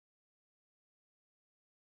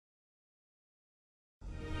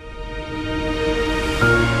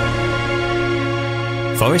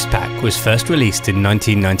Forest Pack was first released in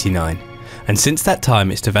 1999, and since that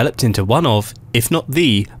time it's developed into one of, if not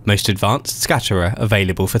the, most advanced scatterer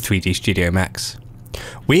available for 3D Studio Max.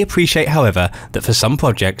 We appreciate, however, that for some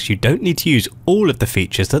projects you don't need to use all of the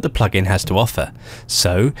features that the plugin has to offer,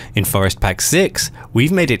 so in Forest Pack 6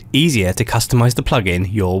 we've made it easier to customize the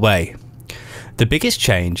plugin your way. The biggest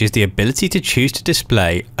change is the ability to choose to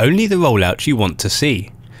display only the rollouts you want to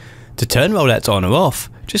see. To turn rollouts on or off,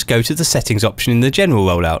 just go to the settings option in the general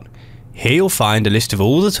rollout. Here you'll find a list of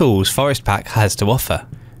all the tools Forest Pack has to offer.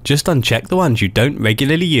 Just uncheck the ones you don't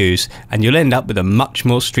regularly use and you'll end up with a much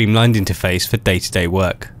more streamlined interface for day-to-day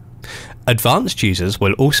work. Advanced users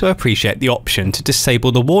will also appreciate the option to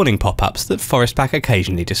disable the warning pop-ups that Forest Pack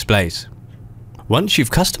occasionally displays. Once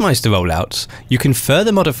you've customized the rollouts, you can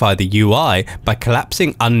further modify the UI by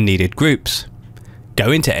collapsing unneeded groups.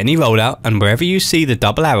 Go into any rollout and wherever you see the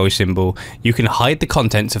double arrow symbol, you can hide the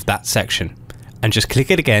contents of that section, and just click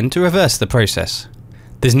it again to reverse the process.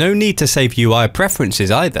 There's no need to save UI preferences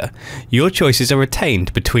either. Your choices are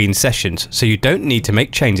retained between sessions, so you don't need to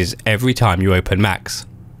make changes every time you open Max.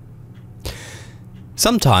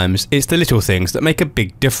 Sometimes it's the little things that make a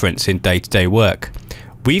big difference in day-to-day work.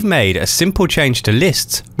 We've made a simple change to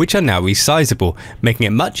lists, which are now resizable, making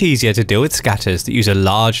it much easier to deal with scatters that use a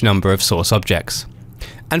large number of source objects.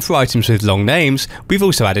 And for items with long names, we've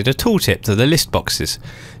also added a tooltip to the list boxes.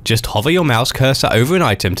 Just hover your mouse cursor over an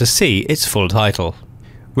item to see its full title.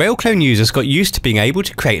 Railclone users got used to being able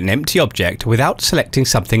to create an empty object without selecting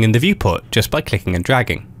something in the viewport just by clicking and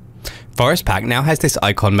dragging. Forest Pack now has this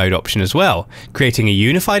icon mode option as well, creating a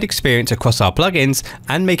unified experience across our plugins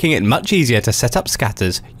and making it much easier to set up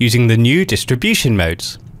scatters using the new distribution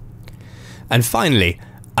modes. And finally,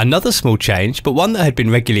 another small change, but one that had been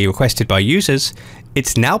regularly requested by users,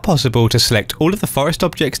 it's now possible to select all of the forest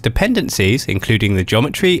object's dependencies, including the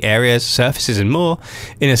geometry, areas, surfaces and more,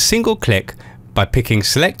 in a single click by picking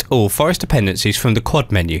Select All Forest Dependencies from the quad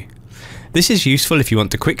menu. This is useful if you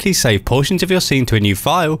want to quickly save portions of your scene to a new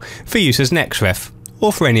file for use as an XREF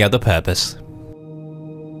or for any other purpose.